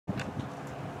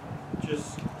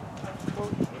just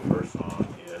the first song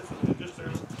is just a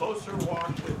closer walk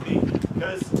with me,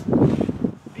 because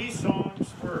these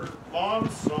songs were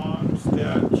Mom's songs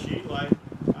that she liked.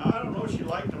 I don't know if she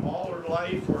liked them all her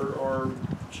life, or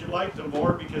she liked them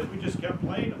more because we just kept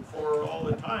playing them for her all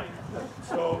the time.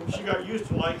 So she got used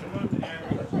to liking them,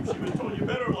 and she was told, you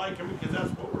better like them because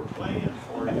that's what we're playing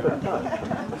for you.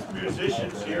 These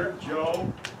musicians here,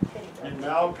 Joe and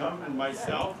Malcolm and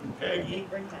myself and Peggy,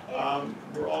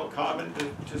 we're all common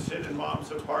to sit in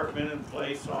Mom's apartment and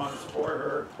play songs for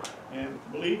her. And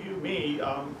believe you me,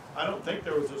 I don't think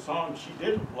there was a song she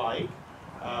didn't like.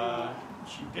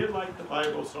 She did like the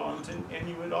Bible songs, and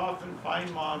you would often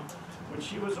find Mom, when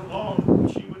she was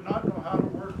alone, she would not know how to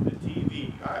work the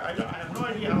TV. I have no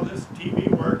idea how this TV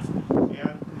works,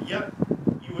 and yet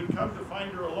you would come to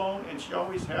find her alone, and she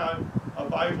always had a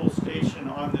Bible station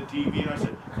on the TV. And I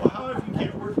said, well, how, if you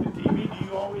can't work the TV, do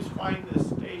you always find this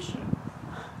station?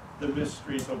 The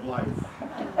mysteries of life.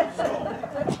 So.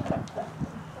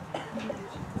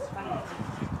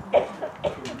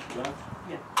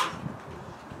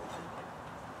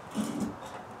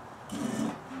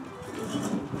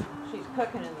 She's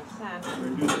cooking in the sand. We're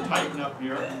going to do the tighten up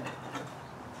here.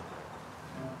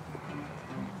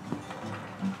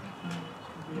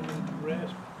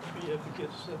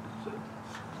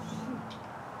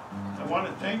 I want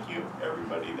to thank you,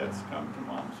 everybody that's come to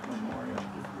Mom's Memorial.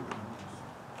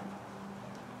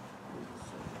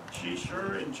 She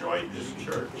sure enjoyed this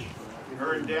church.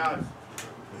 Her and Dad.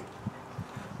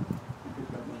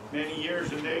 Many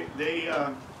years, and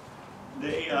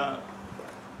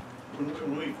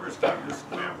when we first started to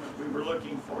swim, we were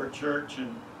looking for a church, and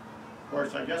of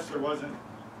course, I guess there wasn't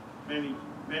many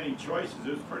choices.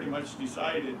 It was pretty much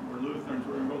decided we're Lutherans,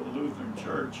 we're going to go to the Lutheran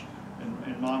church,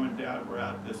 and Mom and Dad were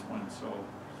at this one. So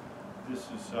this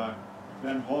has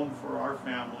been home for our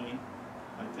family.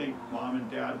 I think Mom and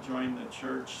Dad joined the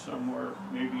church somewhere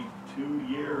maybe 2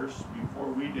 years before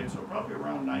we did, so probably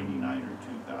around 99 or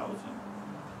 2000.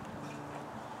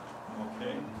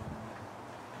 Okay.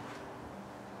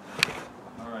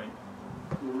 All right.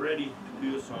 We're ready to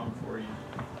do a song for you.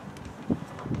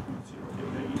 Let's see what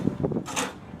we're getting.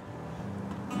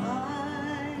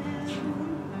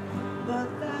 But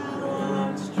thou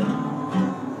art strong.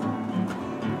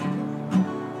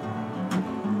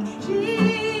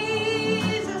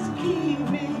 Jesus, keep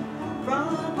me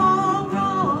from all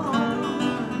wrong.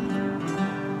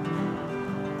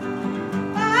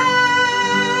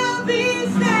 I'll be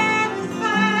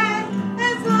satisfied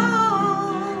as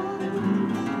long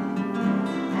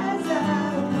as I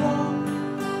walk.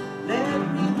 Let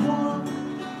me walk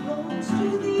close to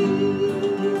thee.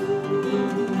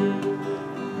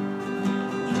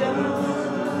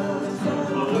 Just a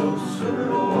closer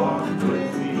walk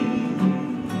with thee.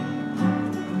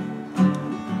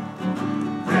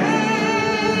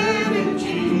 Friend in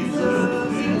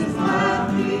Jesus is my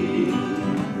plea.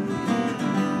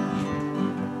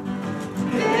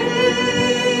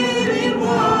 Daily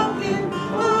walking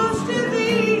close to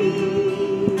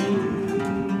thee.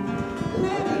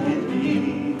 Let it be,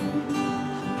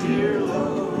 dear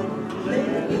Lord,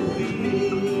 let it be.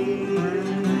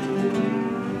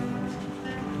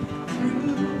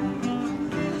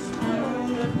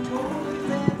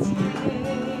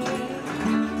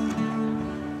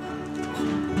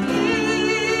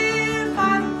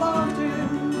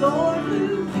 Lord, who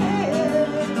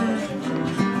cares?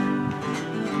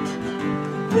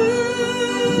 Who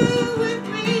with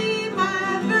me my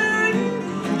burden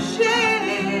share?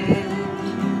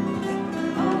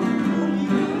 Only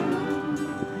you,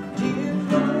 dear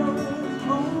Lord,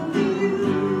 only you.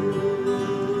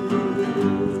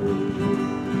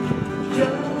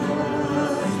 Just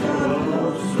a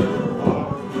closer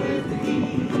walk with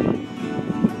thee.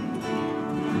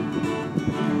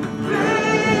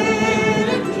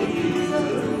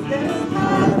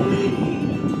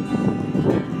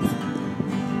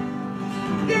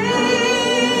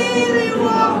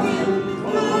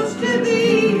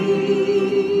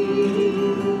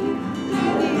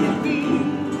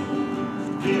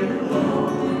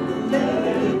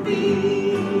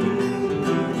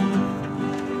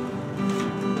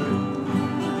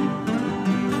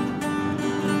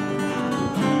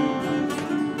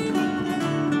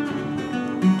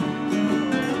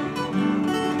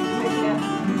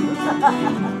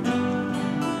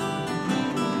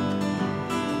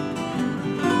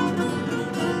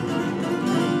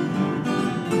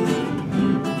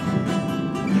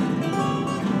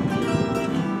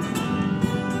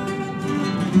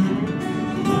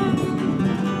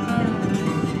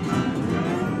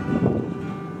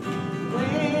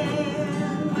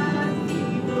 When my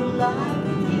evil life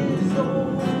is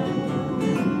over,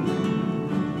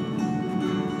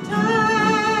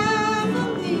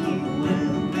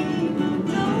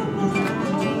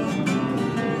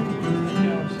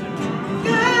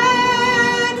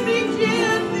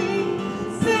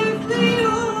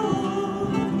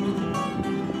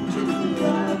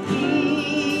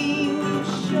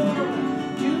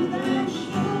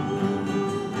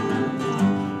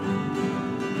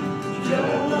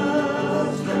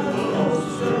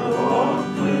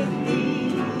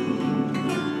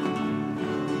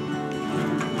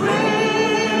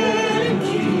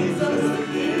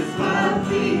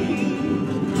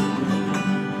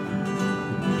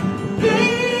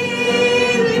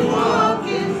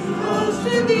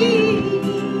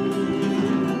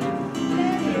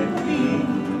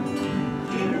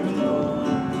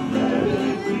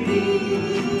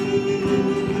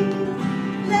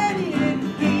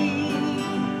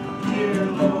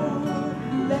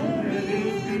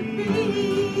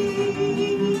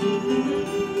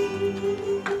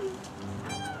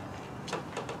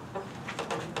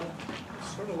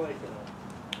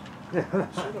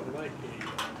 Sort of like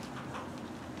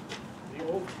the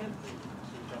old tent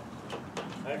meetings.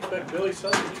 I expect Billy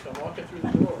Sunday to come walking through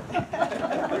the door.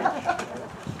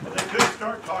 Well, they could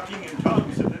start talking in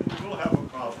tongues, and then we will have a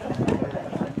problem.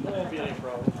 There won't be any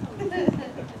problem.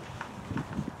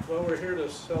 Well, we're here to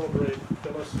celebrate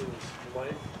Phyllis's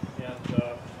life and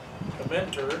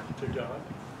commend her to God.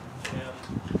 And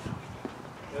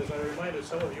as I reminded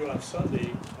some of you on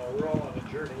Sunday, we're all on a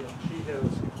journey, and she has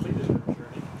completed her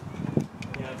journey.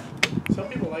 And some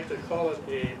people like to call it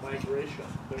a migration,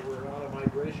 that we're on a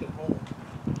migration home.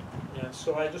 And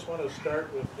so I just want to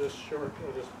start with this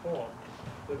this poem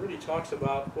that really talks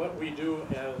about what we do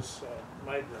as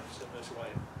migrants in this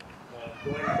life,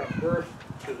 going from birth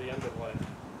to the end of life.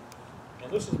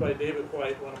 And this is by David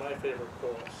White, one of my favorite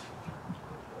poets.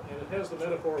 And it has the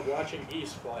metaphor of watching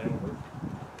geese fly over.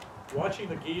 Watching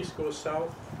the geese go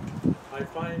south, I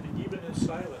find even in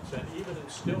silence and even in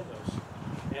stillness,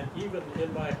 and even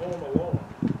in my home alone,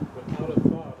 without a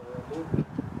thought or a movement,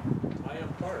 I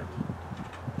am part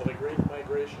of a great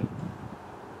migration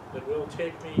that will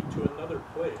take me to another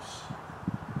place.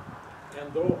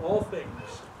 And though all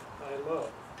things I love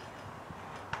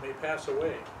may pass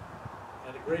away,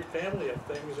 and a great family of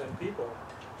things and people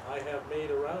I have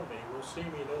made around me will see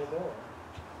me no more,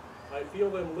 I feel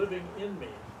them living in me,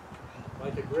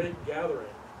 like a great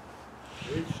gathering,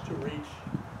 reach to reach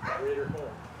a greater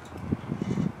home.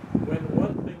 When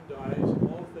one thing dies,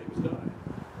 all things die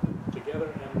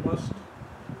together and must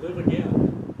live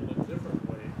again in a different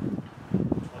way.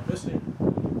 A missing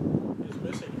is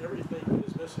missing, everything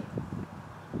is missing,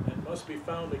 and must be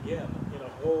found again in a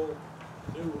whole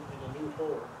new, in a new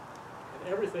whole. And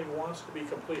everything wants to be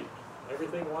complete.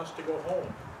 Everything wants to go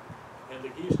home. And the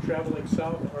geese traveling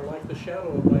south are like the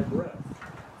shadow of my breath,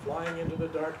 flying into the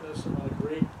darkness on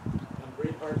great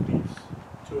heartbeats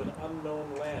to an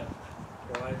unknown land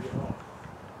where I belong.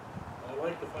 And I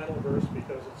like the final verse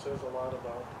because it says a lot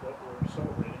about what we're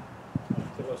celebrating on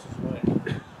Phyllis's life.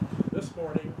 This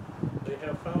morning, they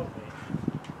have found me,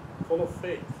 full of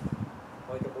faith,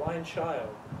 like a blind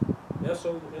child,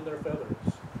 nestled in their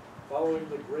feathers, following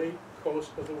the great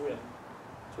coast of the wind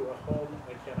to a home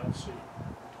I cannot see.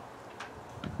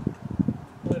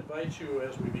 I'll invite you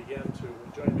as we begin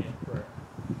to join me in prayer.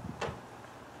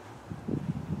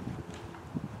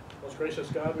 Most gracious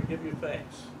God, we give you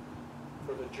thanks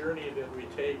for the journey that we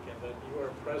take and that you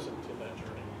are present in that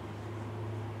journey.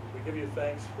 We give you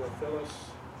thanks for Phyllis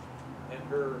and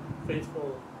her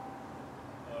faithful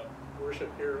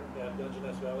worship here at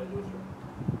Dungeness Valley Lutheran.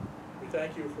 We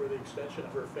thank you for the extension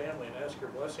of her family and ask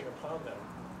your blessing upon them.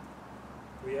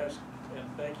 We ask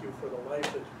and thank you for the life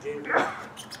that you gave them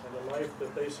and the life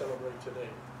that they celebrate today.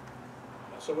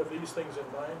 And so with these things in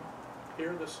mind,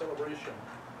 hear this celebration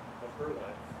of her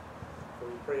life. For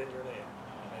we pray in your name.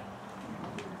 Amen.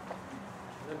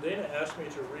 And then Dana asked me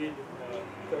to read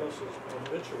Phyllis's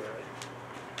obituary,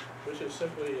 which is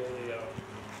simply a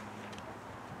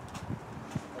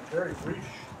very brief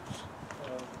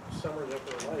summary of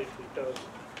her life, because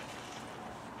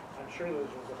I'm sure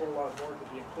there's a whole lot more to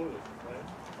be included, right?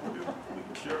 We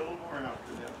can share a little more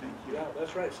after that, thank you. Yeah,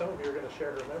 that's right. Some of you are going to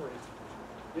share her memories.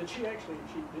 Did she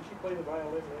play the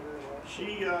violin later in life?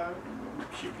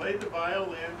 She played the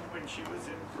violin when she was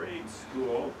in grade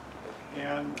school,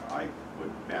 and I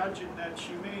would imagine that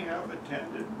she may have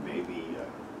attended maybe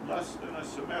less than a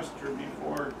semester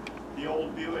before the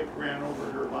old Buick ran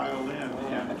over her violin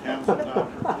and canceled out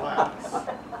her class,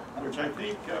 which I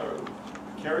think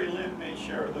Carrie Lynn may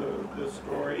share the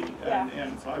story,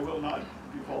 and so I will not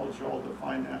divulge all the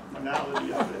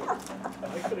finality of it.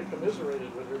 I could have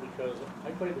commiserated with her because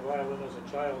I played the violin as a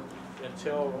child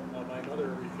until my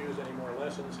mother refused any more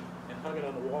lessons and hung it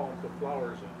on the wall and put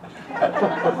flowers in.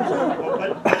 Well,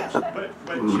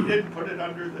 but she didn't put it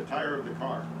under the tire of the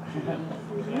car.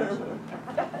 It was an accident.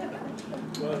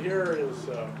 Well, here is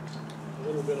a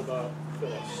little bit about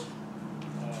Phyllis,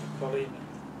 Phyllis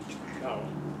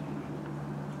Cowan.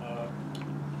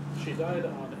 She died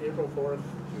on April 4th,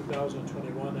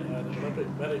 2021 at Olympic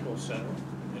Medical Center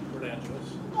in Port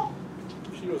Angeles.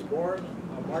 She was born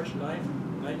on March 9th,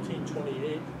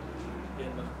 1928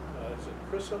 in, is it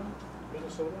Chisholm,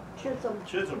 Minnesota? Chisholm.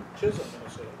 Chisholm,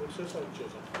 Minnesota. What's this like,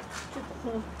 Chisholm?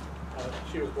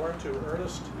 She was born to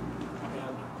Ernest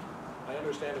and I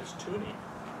understand it's Toonie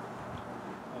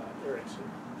Erickson.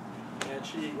 And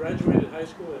she graduated high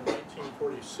school in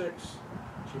 1946.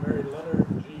 She married Leonard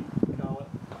G. Cowan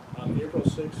on April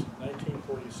 6,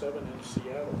 1947 in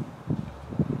Seattle.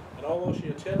 And although she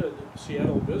attended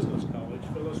Seattle Business College,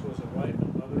 Phyllis was a wife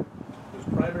and mother whose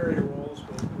primary role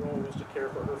was to care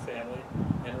for her family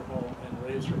and her home and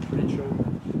raise her 3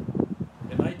 children.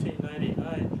 In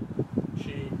 1999,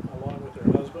 she, along with her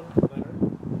husband, Leonard,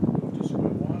 moved to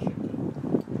Sequim, Washington,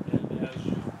 and as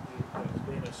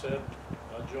Dana said,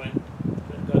 joined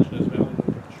the Dungeness Valley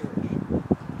Lutheran Church.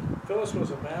 Phyllis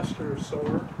was a master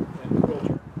sewer and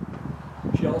quilter.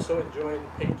 She also enjoyed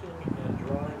painting and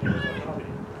drawing as a hobby.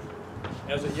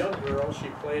 As a young girl, she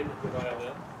played the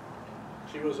violin.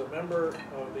 She was a member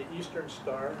of the Eastern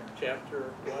Star,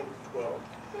 Chapter 112,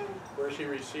 where she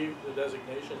received the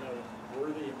designation of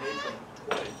Worthy Matron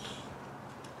twice.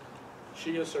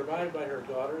 She is survived by her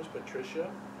daughters, Patricia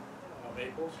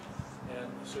Maples and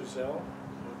Suzelle.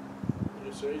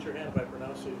 Just raise your hand if I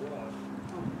pronounce these wrong.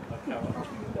 Cowan.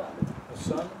 A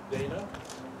son, Dana.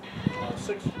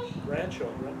 6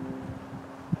 grandchildren.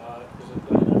 Is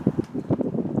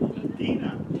it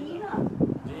Dina?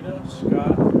 Dina,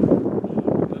 Scott,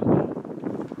 Linda,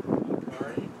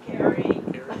 Carrie.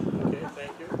 Okay,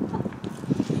 thank you.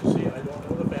 You see, I don't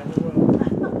know the family well.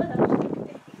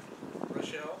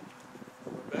 Rochelle,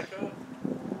 Rebecca.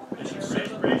 Raise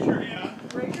your hand.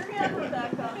 Raise your hand,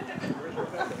 Rebecca. Where's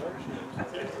Rebecca? There she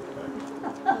is.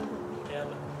 And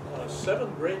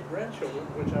 7 great-grandchildren,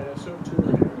 which I assume 2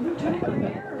 are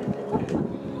here. Okay.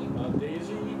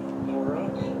 Daisy, Nora,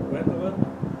 Gwendolyn,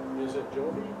 is it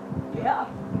Jovi? Yeah.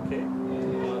 Okay.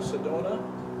 Sedona,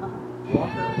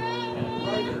 Walker, and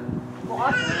Ryder.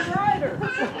 Walker and Ryder.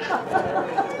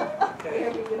 Okay.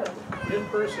 In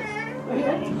person.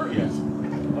 Yes.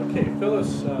 Okay,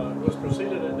 Phyllis was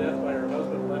preceded in death by her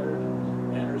husband Leonard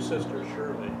and her sister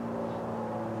Shirley.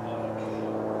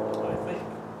 I think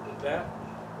that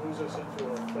moves us into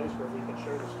a place where we can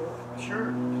share the story.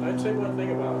 Sure. I'd say one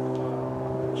thing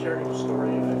about sharing the story,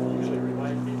 I usually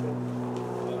remind people,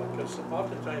 because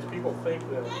oftentimes people think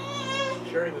that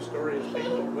sharing the story is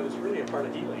painful, but it's really a part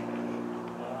of healing.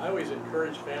 I always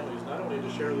encourage families not only to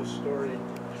share the story,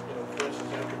 for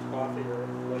instance, after coffee or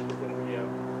like we're going to be at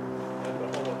the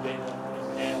home of Dana,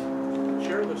 and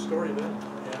share the story then.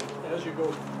 And as you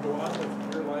go on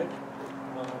with your life,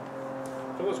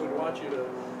 Phyllis would want you to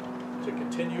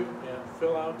continue and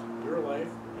fill out your life,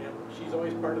 and she's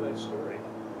always part of that story.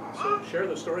 So share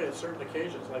the story at certain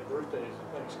occasions like birthdays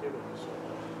and Thanksgiving. So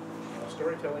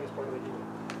storytelling is part of the healing.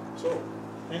 So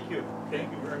Thank you.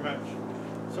 Thank you very much.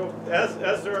 So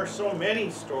as there are so many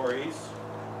stories,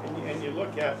 and you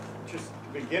look at just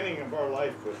the beginning of our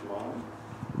life with Mom,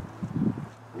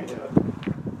 we had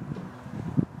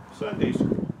Sunday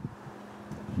school.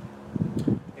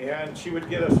 And she would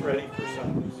get us ready for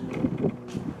Sunday school.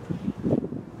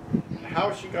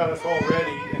 How she got us all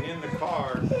ready and in the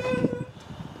car,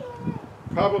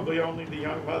 probably only the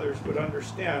young mothers would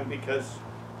understand, because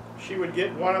she would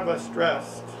get one of us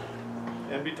dressed,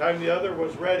 and by the time the other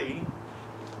was ready,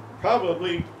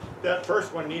 probably that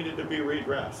first one needed to be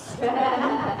redressed.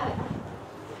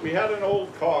 We had an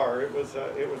old car. It was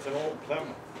an old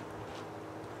Plymouth.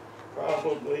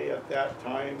 Probably at that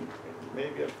time,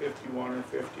 maybe a 51 or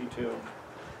 52.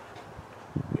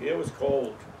 It was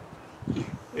cold.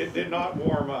 It did not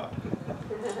warm up.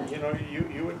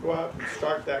 You would go out and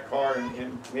start that car,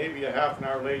 and maybe a half an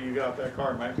hour later you got out that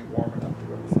car, it might be warm enough to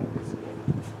go to Sunday school.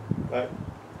 But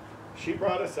she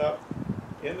brought us up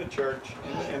in the church,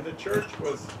 and the church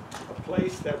was a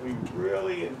place that we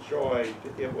really enjoyed.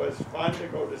 It was fun to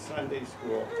go to Sunday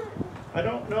school. I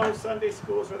don't know if Sunday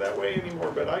schools are that way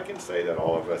anymore, but I can say that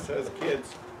all of us as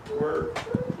kids were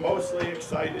mostly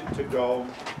excited to go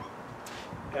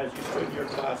as you stood in your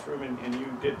classroom and you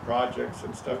did projects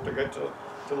and stuff to get to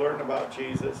learn about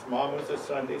Jesus. Mom was a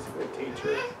Sunday school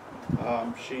teacher.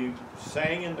 She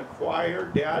sang in the choir.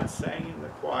 Dad sang in the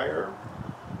choir.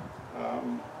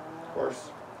 Of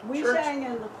course, We church. sang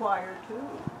in the choir too.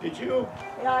 Did you?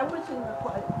 Yeah, I was in the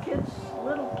choir,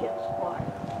 little kids choir.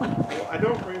 Well, I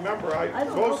don't remember. I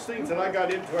don't Most know. things that I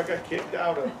got into, I got kicked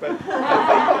out of. But I think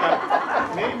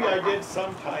that maybe I did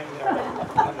sometime there in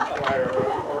the choir,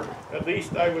 or at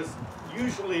least I was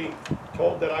usually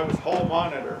told that I was hall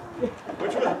monitor,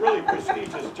 which was a really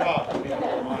prestigious job to be a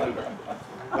hall monitor.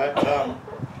 But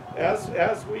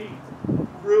as we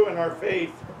grew in our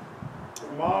faith,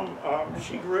 Mom,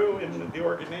 she grew in the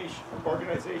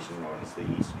organization known as the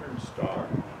Eastern Star.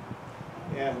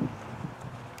 And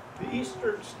the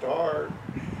Eastern Star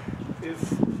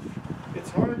it's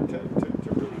hard to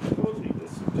really totally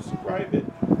describe it,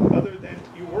 other than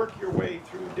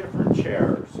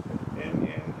chairs, and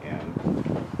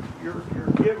you're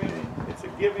giving. It's a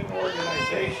giving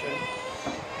organization,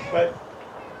 but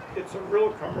it's a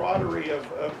real camaraderie of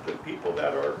the people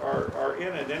that are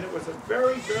in it. And it was a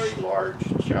very, very large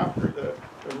chapter, the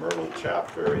Myrtle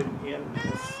chapter in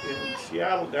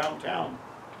Seattle downtown.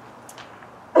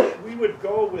 We would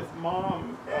go with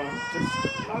Mom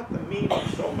to not the meeting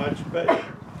so much, but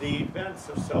the events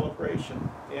of celebration.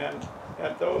 And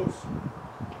at those,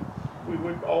 we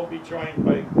would all be joined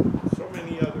by so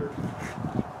many other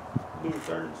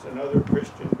Lutherans and other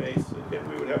Christian bases, and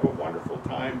we would have a wonderful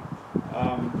time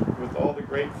with all the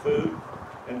great food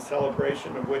and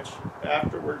celebration, of which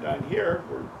after we're done here,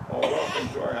 we're all welcome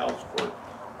to our house for.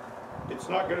 It's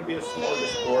not going to be a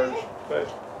smorgasbord, but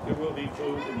it will be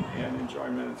food and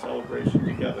enjoyment and celebration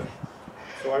together.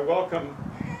 So I welcome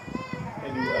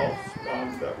anyone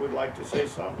else that would like to say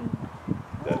something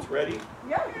that's ready.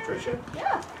 Yeah. Patricia?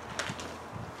 Yeah.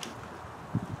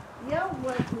 Yeah,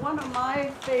 one of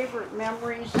my favorite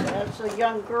memories as a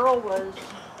young girl was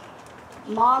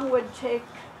Mom would take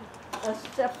us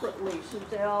separately,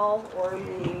 Suzelle or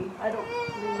me. I don't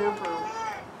remember.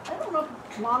 I don't know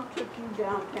if Mom took you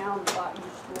downtown and bought you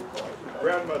school clothes.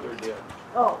 Grandmother did.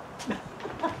 Oh.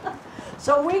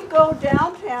 So we go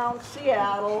downtown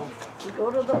Seattle, we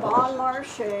go to the Bon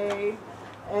Marché,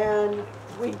 and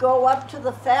we go up to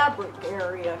the fabric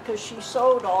area because she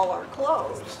sewed all our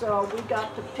clothes. So we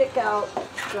got to pick out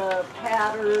the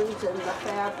patterns and the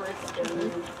fabric,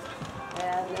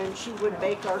 and then she would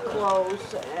make our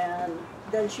clothes, and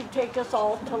then she'd take us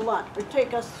all to lunch, or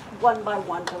take us one by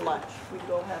one to lunch. We'd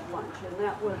go have lunch, and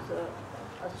that was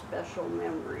a special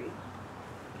memory.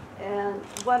 And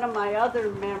one of my other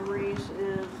memories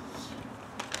is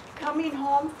coming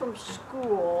home from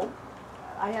school.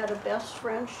 I had a best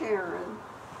friend, Sharon.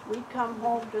 We'd come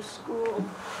home to school,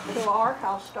 to our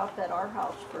house, stop at our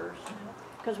house first,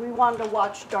 because we wanted to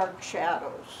watch Dark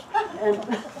Shadows.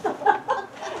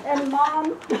 And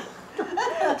Mom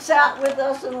sat with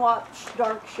us and watched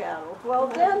Dark Shadows. Well,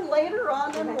 then later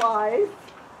on in life,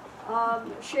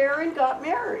 Sharon got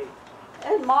married.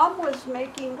 And Mom was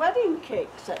making wedding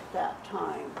cakes at that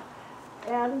time.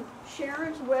 And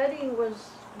Sharon's wedding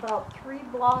was about 3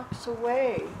 blocks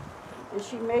away. And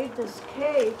she made this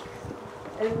cake,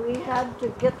 and we had to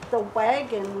get the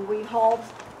wagon. We hauled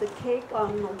the cake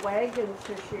on the wagon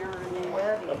to Sharon's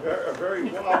wedding. A very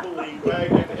wobbly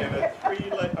wagon and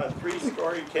a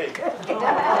three-story cake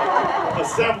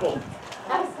assembled.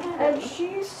 And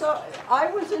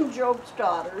I was in Job's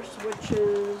Daughters, which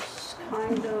is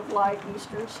kind of like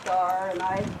Eastern Star, and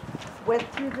I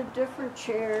went through the different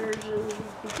chairs and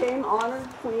became honored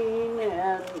queen,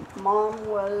 and Mom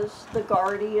was the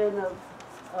guardian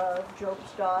of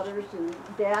Job's Daughters, and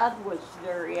Dad was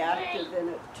very active in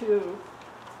it too.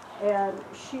 And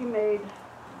she made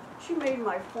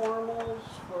my formals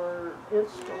for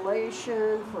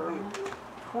installation, for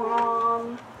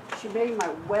prom. She made my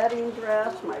wedding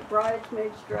dress, my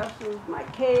bridesmaids' dresses, my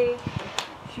cake.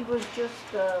 She was just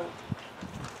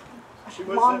She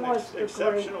was Mom an was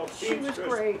exceptional She seamstress. was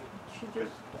great.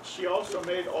 She also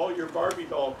made all your Barbie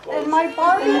doll clothes. And my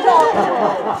Barbie doll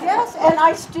clothes, yes, and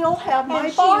I still have my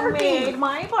And Barbie. she made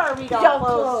my Barbie doll Doll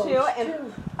clothes too, clothes,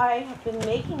 and I have been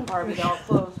making Barbie doll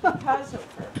clothes because of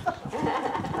her.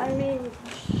 I mean,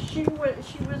 she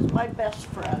was my best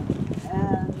friend,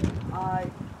 and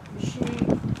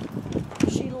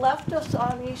she left us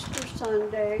on Easter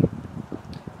Sunday,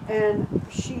 and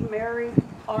she married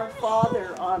our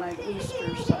father on an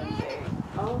Easter Sunday.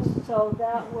 Oh, so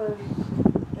that was,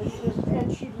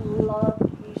 and she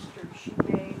loved Easter. She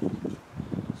made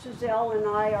Suzelle and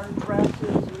I our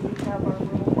dresses, and we have our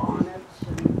little bonnets,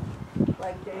 and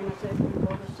like Dana said, we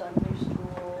go to Sunday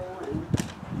school, and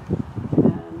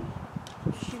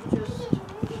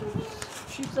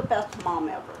she's the best mom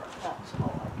ever. That's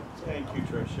all I can say. Thank you,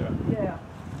 Tricia. Yeah.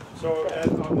 So, as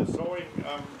on the sewing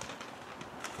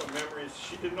memories,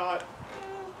 she did not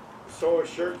sew a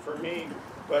shirt for me,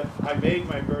 but I made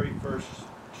my very first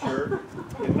shirt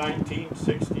in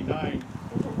 1969.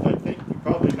 I think you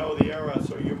probably know the era,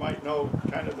 so you might know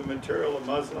kind of the material, a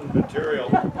muslin material.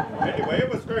 Anyway, it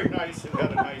was very nice. It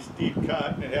had a nice deep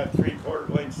cut, and it had 3/4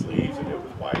 length sleeves, and it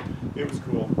was white. It was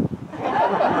cool.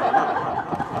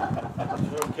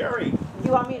 So, Carrie,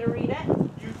 You want me to read it?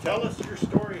 you tell us your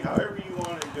story however you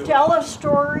want to do it. Tell a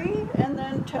story and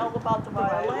then tell about the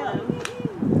violin.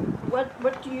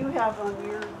 What do you have on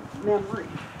your memory?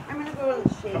 I'm gonna go in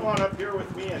the shade. Come on up here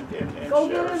with me and Go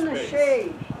share get in the space.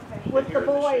 shade with Here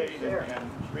the in boys shade there.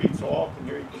 And read so all can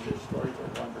hear you because your stories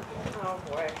are wonderful. Oh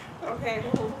boy. Okay.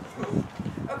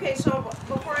 Okay, so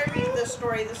before I read this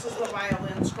story, this is the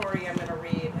violin story I'm going to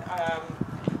read.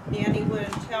 Nanny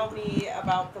would tell me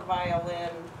about the violin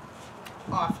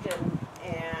often,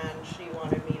 and she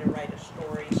wanted me to write a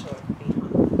story so it could be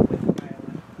hung with the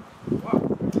violin. Wow.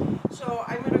 So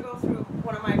I'm going to go through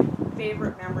one of my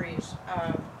favorite memories.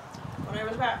 When I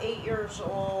was about 8 years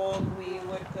old, we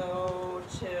would go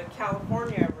to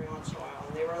California every once in a while.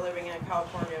 And they were living in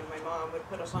California, and my mom would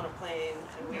put us on a plane,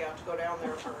 and we got to go down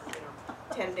there for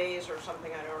 10 days or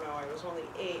something. I don't know. I was only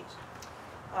 8.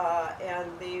 And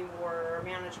they were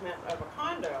management of a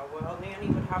condo. Well, Nanny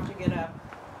would have to get up.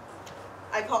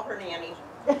 I call her Nanny.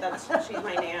 She's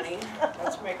my nanny.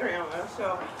 That's my grandma.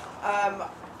 So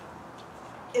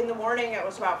in the morning, it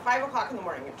was about 5 o'clock in the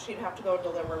morning, and she'd have to go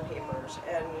deliver papers.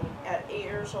 And at 8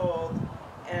 years old,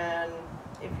 and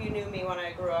if you knew me when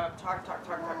I grew up, talk.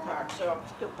 So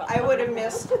I would have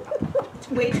missed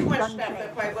way too much stuff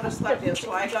if I would have slept in.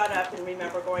 So I got up and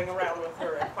remember going around with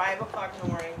her at 5 o'clock in the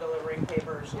morning delivering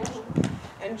papers.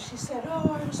 And she said,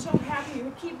 "Oh, I was so happy you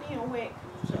would keep me awake."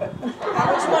 So that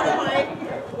was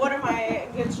one of my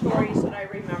good stories that I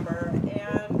remember.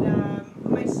 And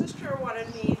my sister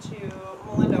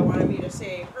Melinda wanted me to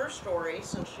say her story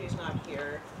since she's not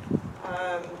here.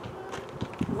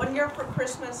 One year for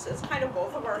Christmas, it's kind of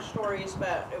both of our stories,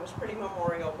 but it was pretty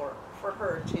memorial for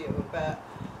her too. But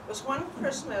it was one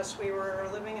Christmas, we were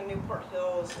living in Newport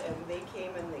Hills, and they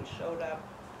came and they showed up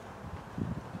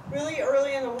really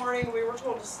early in the morning. We were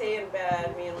told to stay in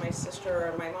bed, me and my sister,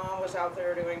 and my mom was out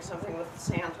there doing something with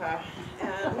Santa.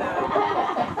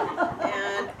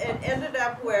 And it ended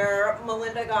up where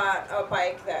Melinda got a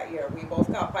bike that year. We both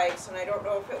got bikes, and I don't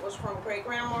know if it was from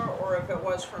great-grandma or if it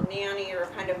was from Nanny or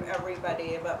kind of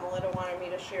everybody, but Melinda wanted me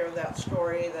to share that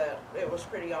story, that it was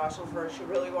pretty awesome for her. She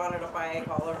really wanted a bike.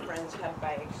 All her friends had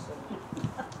bikes,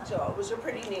 and so it was a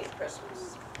pretty neat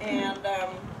Christmas. And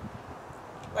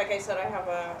like I said, I have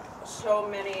so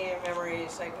many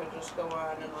memories. I could just go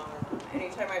on and on.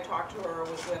 Anytime I talked to her or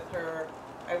was with her,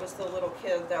 I was the little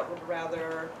kid that would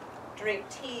rather drink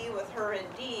tea with her and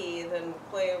Dee than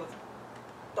play with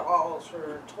dolls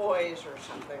or toys or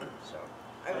something. So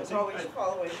I was always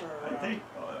following her around. I think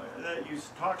that you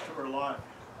talked to her a lot.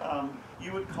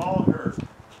 You would call her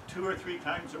 2 or 3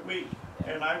 times a week.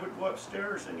 And I would go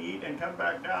upstairs and eat and come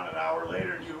back down an hour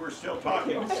later and you were still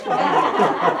talking. We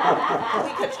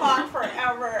could talk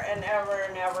forever and ever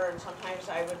and ever, and sometimes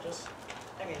I would just,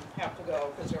 have to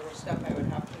go because there was stuff I would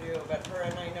have to do, but her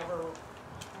and I never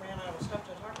ran out of stuff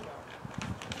to talk about.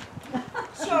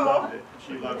 She loved it.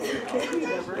 She loved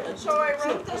it. So I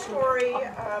wrote the story,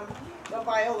 the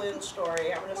violin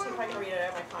story. I'm going to see if I can read it. I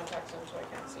have my contacts in so I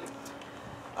can't see.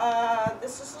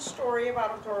 This is a story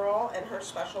about a girl and her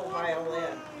special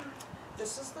violin.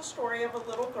 This is the story of a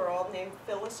little girl named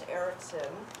Phyllis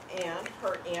Erickson and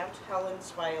her Aunt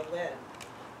Helen's violin.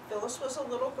 Phyllis was a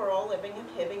little girl living in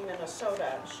Hibbing,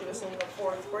 Minnesota. She was in the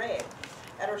 4th grade.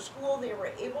 At her school, they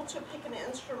were able to pick an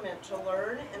instrument to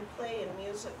learn and play in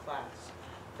music class.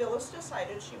 Phyllis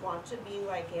decided she wanted to be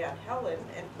like Aunt Helen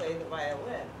and play the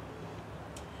violin.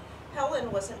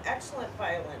 Helen was an excellent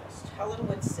violinist. Helen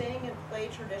would sing and play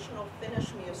traditional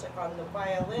Finnish music on the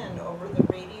violin over the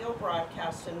radio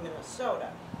broadcast in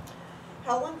Minnesota.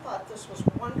 Helen thought this was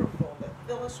wonderful, but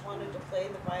Phyllis wanted to play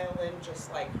the violin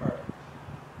just like her.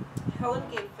 Helen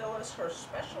gave Phyllis her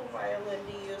special violin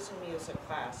to use in music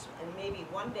class, and maybe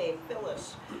one day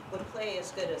Phyllis would play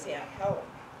as good as Aunt Helen.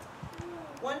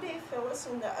 One day Phyllis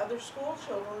and the other school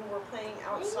children were playing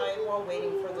outside while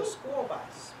waiting for the school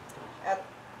bus.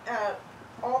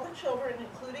 All the children,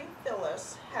 including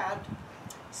Phyllis, had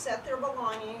set their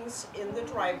belongings in the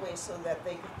driveway so that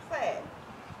they could play.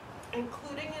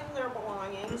 Including in their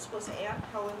belongings was Aunt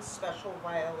Helen's special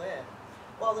violin.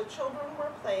 While the children were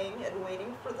playing and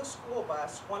waiting for the school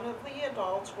bus, one of the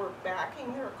adults were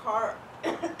backing their car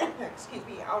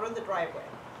out of the driveway.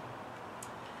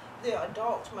 The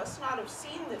adult must not have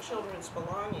seen the children's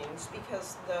belongings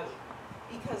because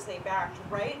they backed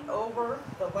right over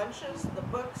the lunches, the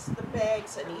books, the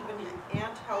bags, and even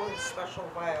Aunt Helen's special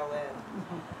violin.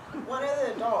 One of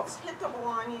the adults hit the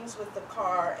belongings with the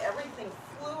car. Everything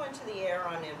flew into the air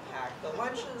on impact. The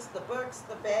lunches, the books,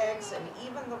 the bags, and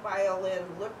even the violin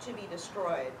looked to be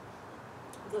destroyed.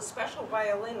 The special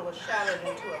violin was shattered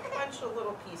into a bunch of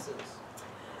little pieces.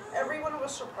 Everyone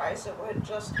was surprised at what had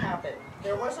just happened.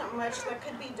 There wasn't much that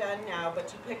could be done now but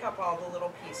to pick up all the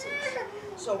little pieces.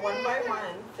 So one by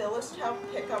one, Phyllis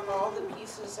helped pick up all the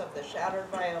pieces of the shattered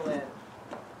violin.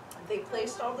 They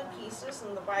placed all the pieces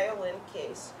in the violin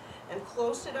case and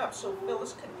closed it up so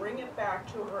Phyllis could bring it back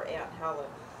to her Aunt Helen.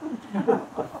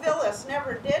 Phyllis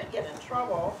never did get in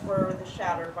trouble for the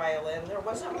shattered violin. There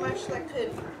wasn't much that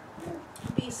could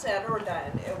be said or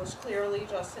done. It was clearly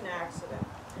just an accident.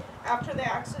 After the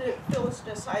accident, Phyllis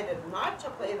decided not to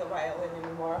play the violin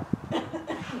anymore,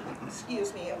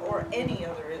 excuse me, or any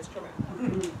other instrument.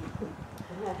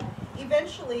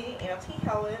 Eventually, Auntie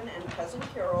Helen and Cousin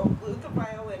Carol glued the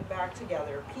violin back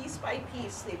together. Piece by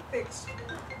piece, they fixed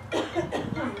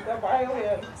the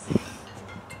violin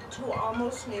to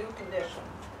almost new condition.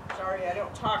 Sorry, I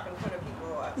don't talk in front of people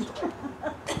a lot,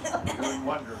 so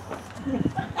Wonderful.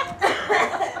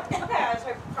 as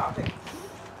I'm coughing.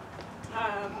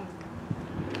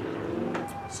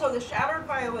 So the shattered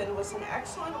violin was in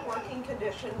excellent working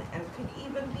condition and could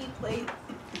even play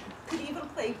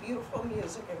beautiful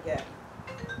music again.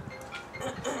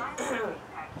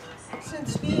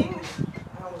 Since being,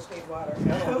 I almost need water,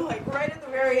 like right at the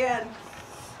very end.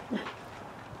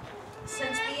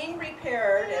 Since being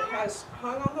repaired, it has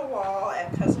hung on the wall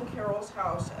at Cousin Carol's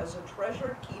house as a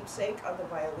treasured keepsake of the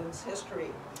violin's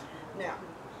history. Now,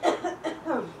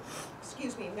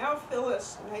 excuse me, now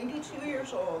Phyllis, 92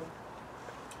 years old,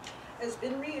 has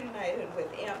been reunited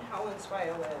with Aunt Helen's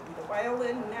violin. The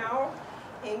violin now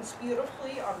hangs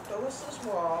beautifully on Phyllis's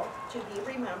wall to be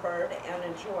remembered and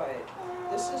enjoyed.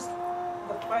 This is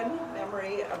the fun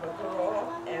memory of a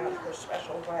girl and her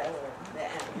special violin. The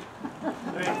end.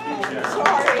 Thank you, Jerry.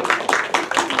 Sorry.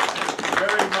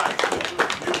 Very much.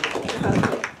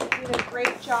 You did a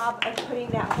great job of putting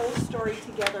that whole story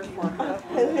together for me.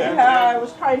 Yeah, I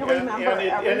was trying to remember And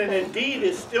it everything. indeed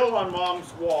is still on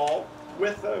Mom's wall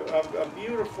with a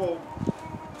beautiful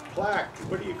plaque.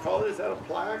 What do you call it? Is that a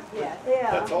plaque? Yeah.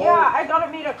 That's all. Yeah, I got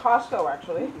it made at Costco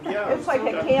actually. Yeah, It's like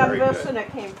a done very canvas good. and it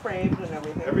came framed and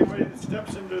everything. Everybody that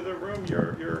steps into the room,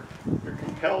 you're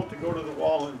compelled to go to the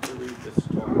wall and to read this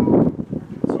story.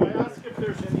 So I ask if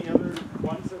there's any other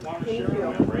ones that want to Thank share you.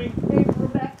 a memory. Hey,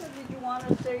 Rebecca, did you want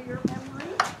to say your memory?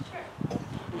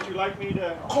 Would you like me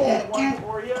to hold one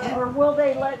for you? Or will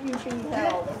they let you be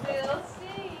held? We'll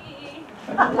see.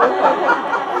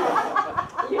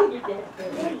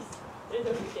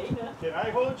 Can I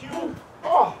hold you?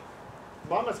 Oh,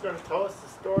 Mama's going to tell us the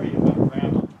story about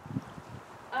Grandma.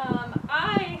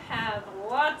 I have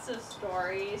lots of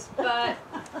stories, but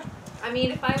I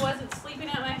mean, if I wasn't sleeping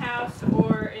at my house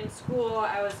or in school,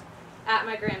 I was at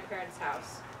my grandparents'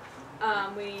 house.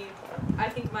 I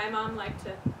think my mom liked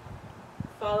to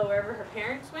follow wherever her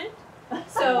parents went.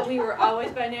 So we were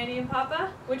always by Nanny and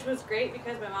Papa, which was great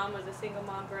because my mom was a single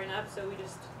mom growing up, so we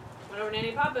just went over to Nanny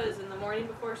and Papa's in the morning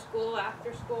before school,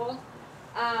 after school.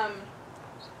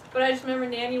 But I just remember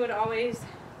Nanny would always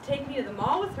take me to the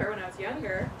mall with her when I was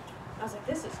younger. I was like,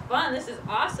 this is fun, this is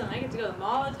awesome. I get to go to the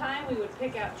mall all the time. We would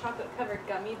pick out chocolate-covered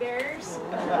gummy bears.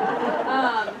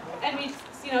 And we'd,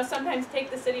 sometimes take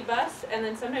the city bus, and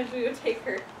then sometimes we would take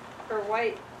her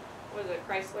white, what was it,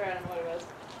 Chrysler, I don't know what it was.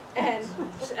 And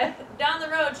down the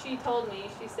road, she told me,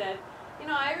 she said,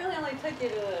 I really only took you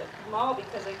to the mall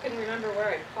because I couldn't remember where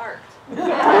I parked.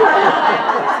 I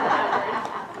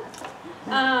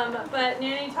always remembered. But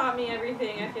Nanny taught me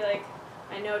everything. I feel like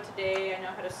I know today. I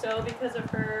know how to sew because of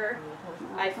her.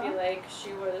 I feel like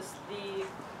she was the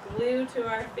glue to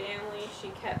our family. She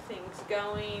kept things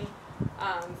going.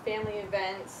 Family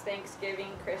events,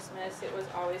 Thanksgiving, Christmas. It was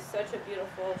always such a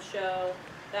beautiful show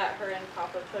that her and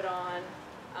Papa put on.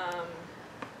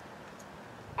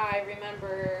 I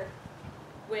remember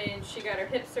when she got her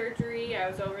hip surgery, I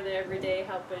was over there every day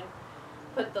helping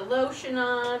put the lotion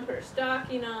on, put her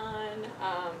stocking on.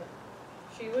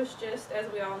 She was just,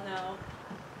 as we all know,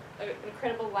 an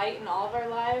incredible light in all of our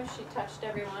lives. She touched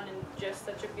everyone in just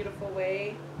such a beautiful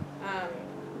way.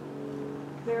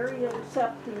 Very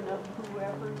accepting of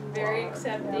whoever you are. Very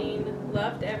accepting,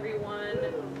 loved everyone.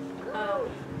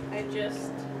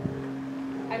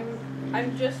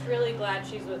 I'm just really glad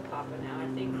she's with Papa now. I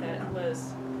think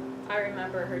I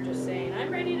remember her just saying,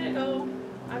 I'm ready to go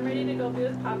be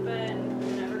with Papa, and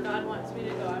whenever God wants me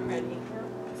to go, I'm ready.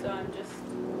 So I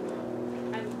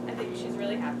think she's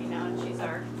really happy now, and she's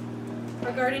our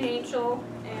guardian angel,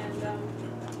 and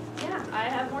yeah, I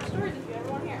have more stories if you ever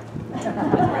want to hear.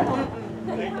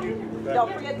 Thank you, Rebecca.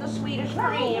 Don't forget the Swedish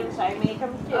creams. I make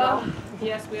them too. Oh,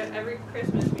 yes, we have every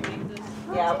Christmas we make this.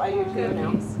 Yeah, I do too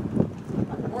now. Cookies.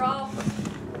 We're all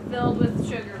filled with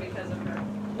sugar because of her.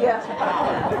 Yes.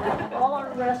 All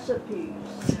our recipes.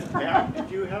 Yeah, did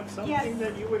you have something Yes.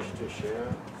 that you wish to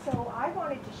share? So I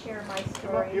wanted to share my Come up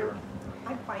story. here.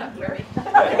 I'm fine Not here. very.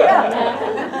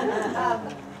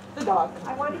 The dog.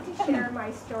 I wanted to share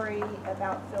my story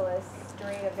about Phyllis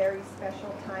during a very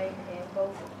special time in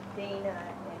both Dana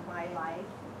and my life,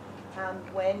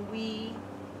 when we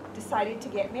decided to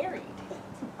get married.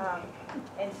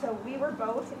 And so we were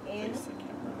both in,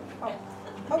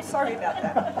 Oh, sorry about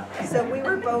that. So we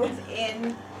were both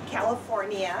in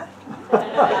California.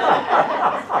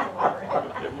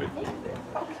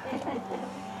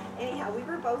 Anyhow, we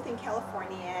were both in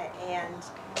California, and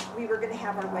we were going to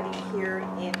have our wedding here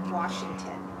in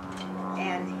Washington.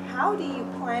 And how do you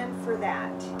plan for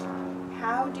that?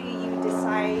 How do you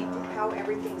decide how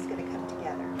everything's going to come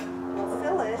together? Well,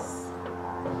 Phyllis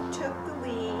took the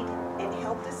lead and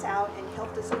helped us out and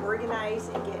helped us organize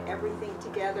and get everything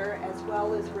together, as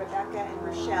well as Rebecca and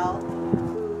Rochelle,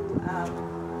 who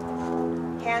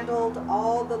handled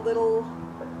all the little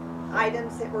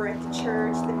items that were at the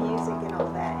church, the music and all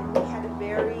that. And we had a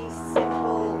very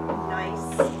simple,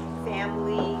 nice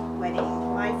family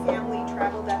wedding. My family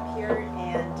traveled up here,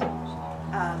 and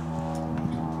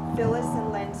Phyllis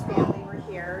and Len's family were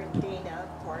here, and Dana,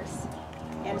 of course.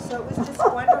 And so it was just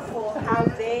wonderful how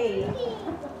they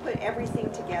put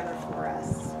everything together for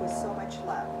us with so much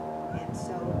love. And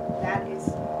so that is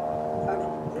a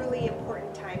really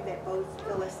important time that both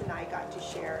Phyllis and I got to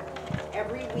share.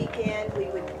 Every weekend we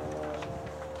would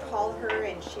call her,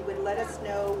 and she would let us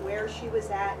know where she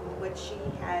was at and what she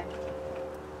had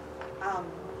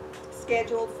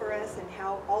scheduled for us and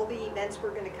how all the events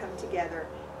were going to come together.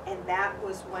 And that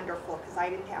was wonderful because I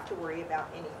didn't have to worry about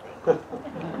anything.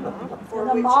 And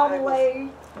the Model A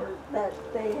that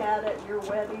they had at your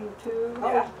wedding too.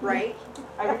 Oh, right.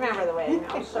 I remember the wedding.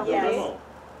 That was so Yes.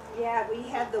 Yeah, we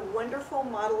had the wonderful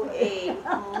Model A,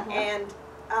 and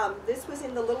this was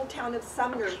in the little town of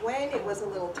Sumner when it was a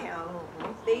little town.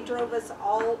 They drove us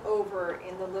all over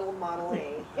in the little Model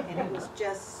A, and it was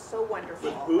just so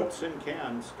wonderful. With boots and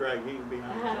cans dragging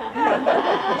behind.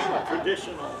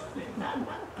 Traditional.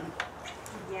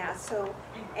 Yeah, so,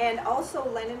 and also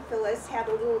Len and Phyllis had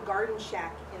a little garden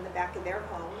shack in the back of their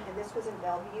home, and this was in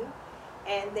Bellevue,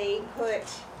 and they put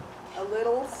a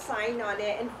little sign on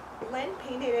it, and Len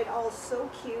painted it all so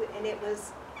cute, and it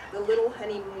was the little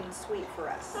honeymoon suite for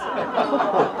us.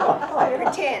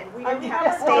 Pretend, we didn't have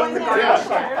to stay in the garden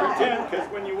shack. Pretend, because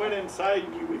when you went inside,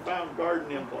 we found garden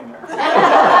implements. It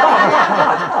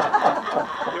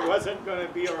wasn't going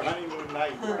to be our honeymoon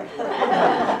night.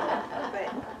 But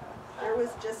there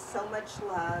was just so much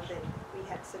love, and we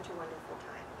had such a wonderful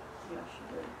time. Yes,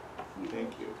 you did.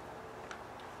 Thank you.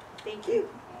 Thank you.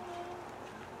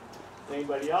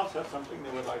 Anybody else have something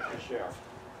they would like to share?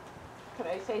 Could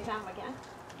I say something again?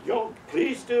 Yo,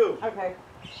 please do. Okay.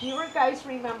 Do you guys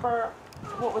remember,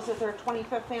 what was it, their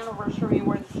 25th anniversary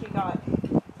where she got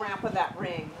Grandpa that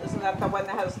ring? Isn't that the one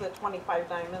that has the 25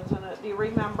 diamonds in it? Do you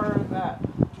remember that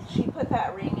she put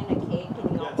that ring in a cake and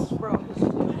he almost broke his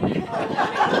tooth?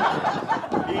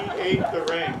 He ate the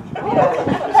ring. Yeah.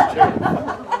 It's true.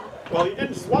 Well, he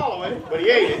didn't swallow it, but he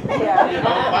ate it. Yeah. You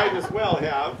know, might as well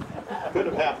have. Could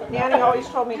have happened. Nanny always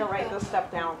told me to write this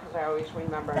stuff down because I always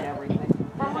remembered everything.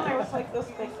 From when I was like this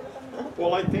big.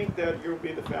 Well, I think that you'll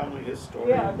be the family historian.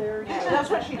 Yeah, there. Yeah, that's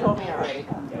what she told me already.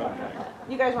 Okay.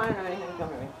 You guys want to know anything, come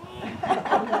to me.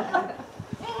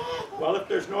 Well, if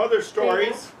there's no other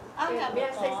stories. May I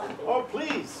say something? Oh,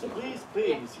 please,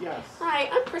 please, yes. Hi,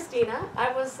 I'm Christina.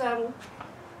 I was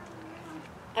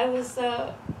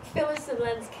Phyllis and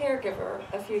Len's caregiver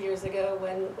a few years ago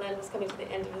when Len was coming to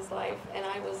the end of his life, and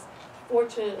I was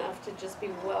fortunate enough to just be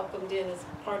welcomed in as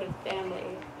part of the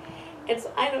family. And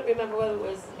so I don't remember whether it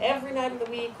was every night of the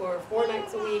week or 4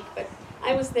 nights a week, but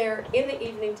I was there in the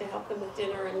evening to help them with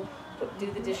dinner and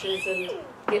do the dishes and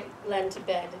get Len to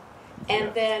bed.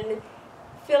 And then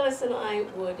Phyllis and I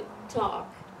would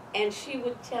talk, and she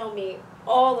would tell me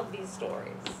all of these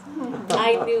stories.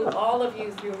 I knew all of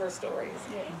you through her stories.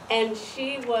 And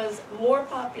she was more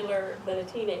popular than a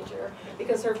teenager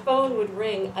because her phone would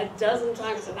ring a dozen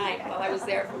times a night while I was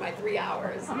there for my 3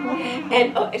 hours.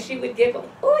 And she would giggle,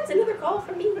 oh, it's another call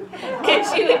from me. And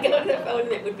she would go to the phone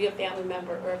and it would be a family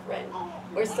member or a friend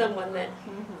or someone that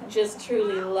just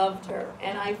truly loved her.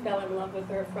 And I fell in love with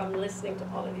her from listening to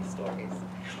all of these stories.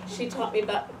 She taught me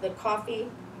about the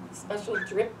coffee, special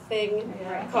drip thing,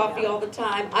 coffee all the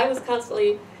time. I was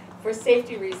constantly, for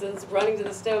safety reasons, running to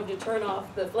the stove to turn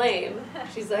off the flame.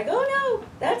 She's like, oh no,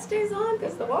 that stays on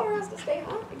because the water has to stay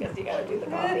hot because you got to do the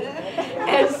coffee.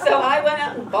 And so I went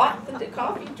out and bought the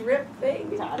coffee drip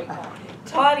thing.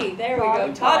 Toddy, there we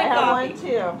go, Toddy coffee.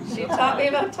 Too. She taught me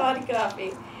about toddy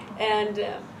coffee. And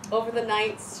over the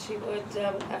nights, she would,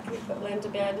 after we put Len to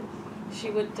bed, she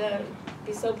would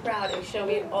be so proud and show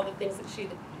me all the things that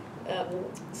she'd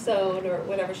sewn or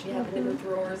whatever she had in her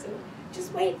drawers, and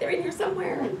just wait, they're in here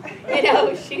somewhere. And, you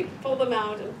know, she'd pull them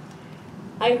out. And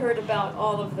I heard about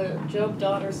all of the Job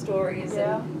daughter stories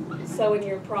and sewing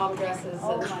your prom dresses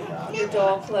and your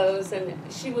doll clothes, and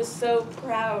she was so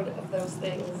proud of those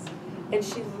things. and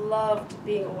she loved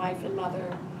being a wife and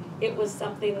mother. It was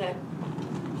something that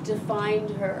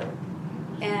defined her.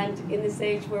 And in this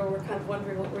age where we're kind of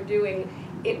wondering what we're doing,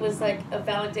 it was like a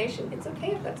validation. It's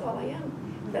okay if that's all I am.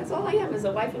 That's all I am is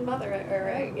a wife and mother, or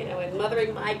and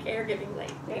mothering my caregiving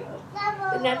life,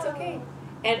 and that's okay.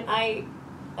 And I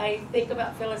think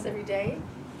about Phyllis every day.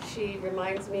 She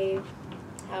reminds me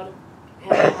how to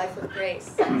have a life with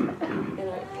grace, and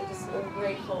I just am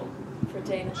grateful for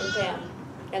Dana and Pam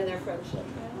and their friendship.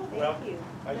 Well,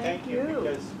 I thank you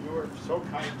because you were so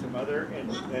kind to Mother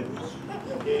and you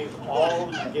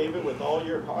gave it with all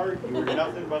your heart. You were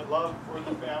nothing but love for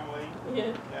the family.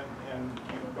 Yeah. And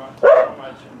you've gone through so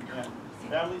much and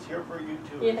family's here for you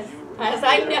too. Yes, You as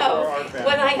I there know, for our family.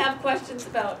 when I have questions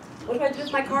about what do I do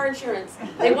with my car insurance,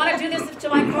 they want to do this to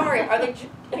my car. Are they,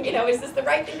 is this the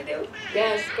right thing to do?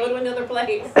 Yes, go to another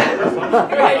place.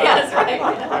 Right, yes,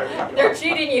 right. They're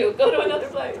cheating you. Go to another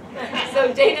place.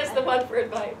 So Dana's the one for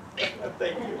advice.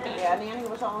 Thank you. Yeah, Nanny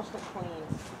was almost a queen.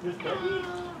 Just maybe.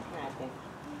 I think.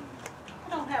 I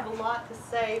don't have a lot to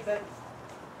say, but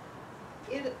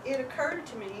it occurred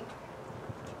to me.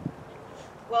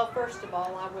 Well, first of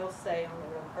all, I will say on a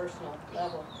real personal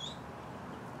level,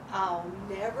 I'll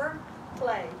never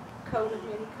play Coat of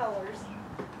Many Colors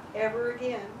ever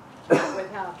again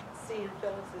without seeing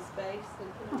Phyllis's face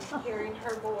and hearing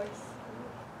her voice.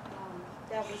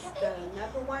 That was the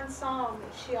 #1 song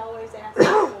that she always asked me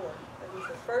for. It was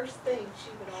the first thing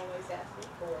she would always ask me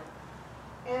for.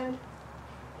 And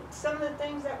some of the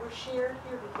things that were shared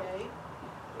here today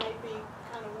made me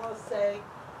kind of want to say,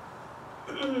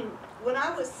 when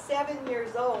I was 7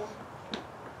 years old,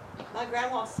 my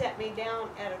grandma set me down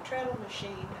at a treadle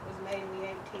machine that was made in the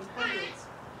 1800s,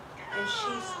 and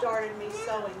she started me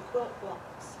sewing quilt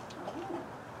blocks.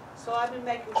 So I've been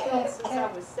making quilts since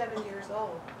I was 7 years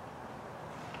old.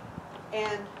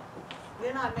 And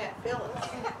then I met Phyllis,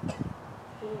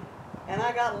 and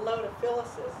I got a load of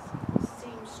Phyllis's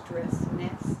seamstress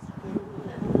nests.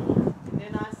 And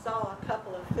then I saw a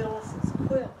couple of Phyllis's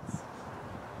quilts.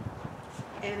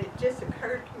 And it just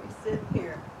occurred to me sitting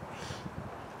here,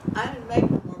 I didn't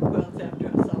make no more quilts after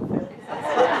I saw Phyllis.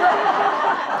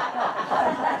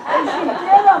 She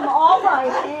did them all by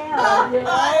hand, you know?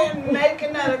 I didn't make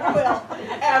another quilt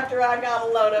after I got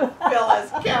a load of Phyllis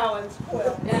Cowan's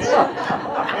quilts.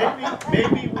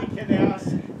 Maybe we can ask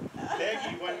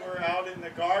Peggy when we're out in the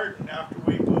garden after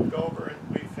we moved over and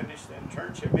we finished the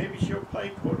internship. Maybe she'll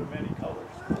play Coat of Many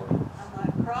Colors for us. I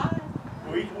might cry.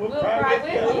 We'll cry with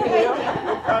you.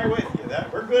 We'll cry with you.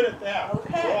 We're good at that.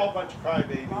 Okay. We're all a bunch of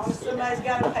crybabies. As long as somebody's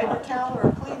got a paper towel or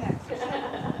a Kleenex.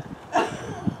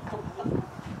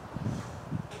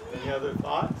 Any other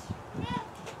thoughts?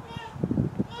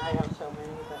 I have so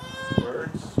many, but.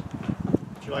 Words?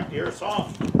 Would you like to hear a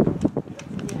song?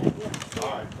 All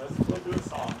right, let's go do a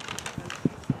song.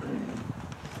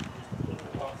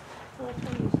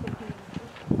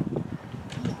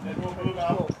 Then we'll move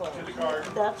out to the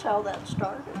garden. That's how that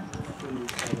started.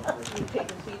 You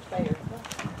pick a seat by yourself.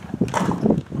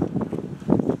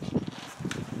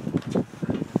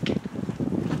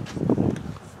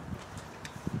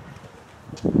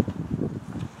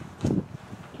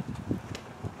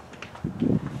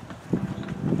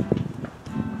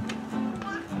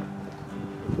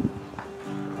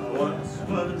 I once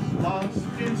was lost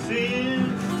in sin,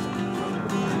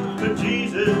 but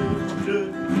Jesus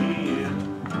took me in.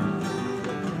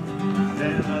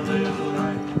 Then a little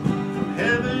light from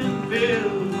heaven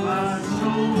filled my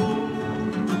soul.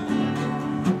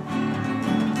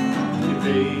 It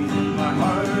bathed my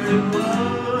heart in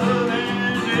love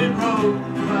and it wrote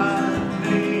my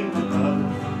name above.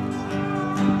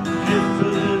 Just a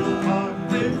little talk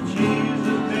with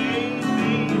Jesus made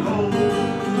me whole.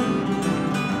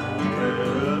 Let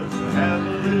us have a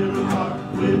little talk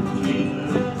with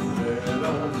Jesus. Let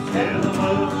us tell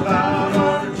him about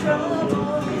our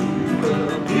troubles. He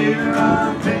will hear our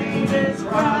faintest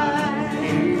cry.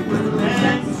 He will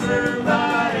answer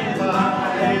by and by.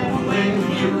 And when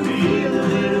you feel a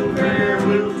little prayer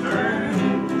will turn,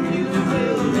 you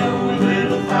will know a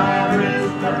little fire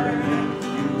is burning.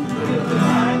 You will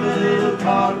find a little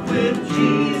talk with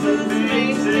Jesus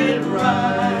makes it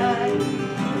right.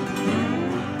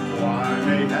 Oh, I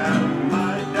may have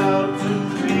my doubts and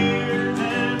fears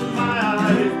and my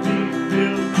eyes be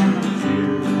filled with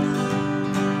tears.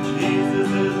 Jesus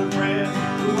is a friend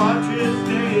who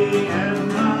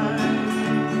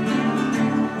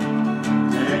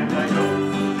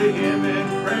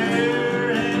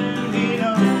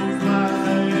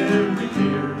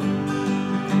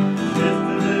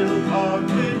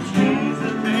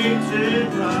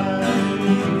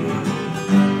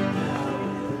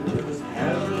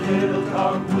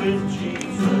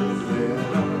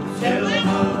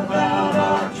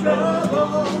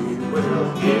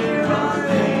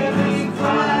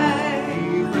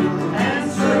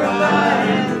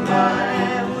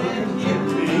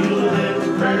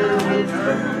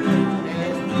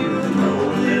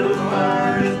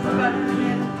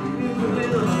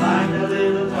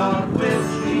little talk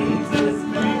with Jesus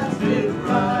makes it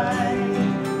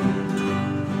right.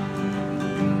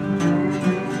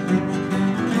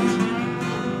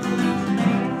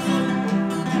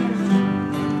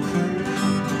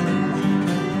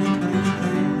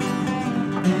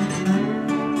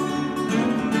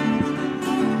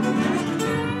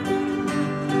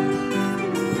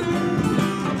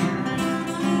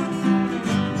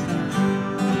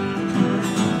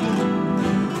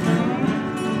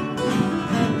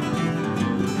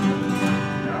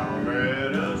 Now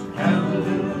let us have a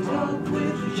little talk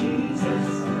with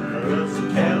Jesus. Let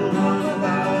us tell him all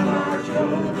about our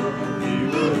trouble. He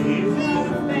will heal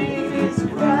our faintest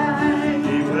cry.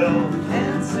 He will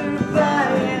answer by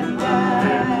and by.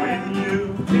 And when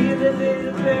you feel a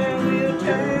little prayer wheel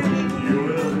turning, you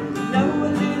will know a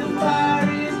little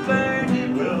fire is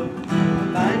burning. You will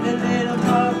find a little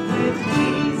talk with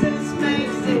Jesus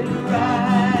makes it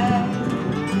right.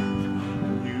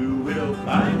 You will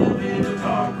find a little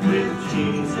talk with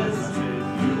Jesus.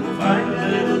 You will find a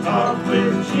little talk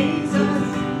with Jesus.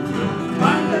 You'll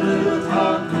find a little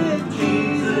talk with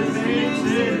Jesus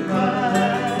makes it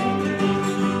right.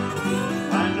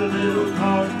 Find a little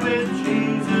talk with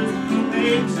Jesus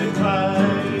makes it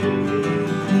right.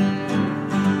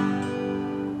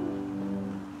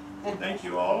 Thank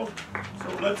you all. So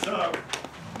let's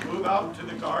move out to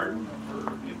the garden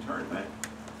for internment.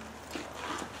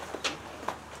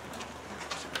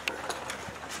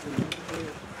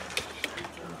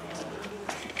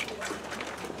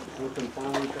 Looking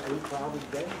forward to a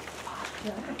crowded day.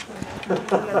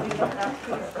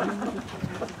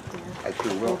 I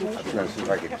sure will. I was gonna see if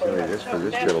I could carry this for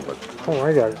this bill, but Oh,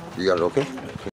 I got it. you got it okay?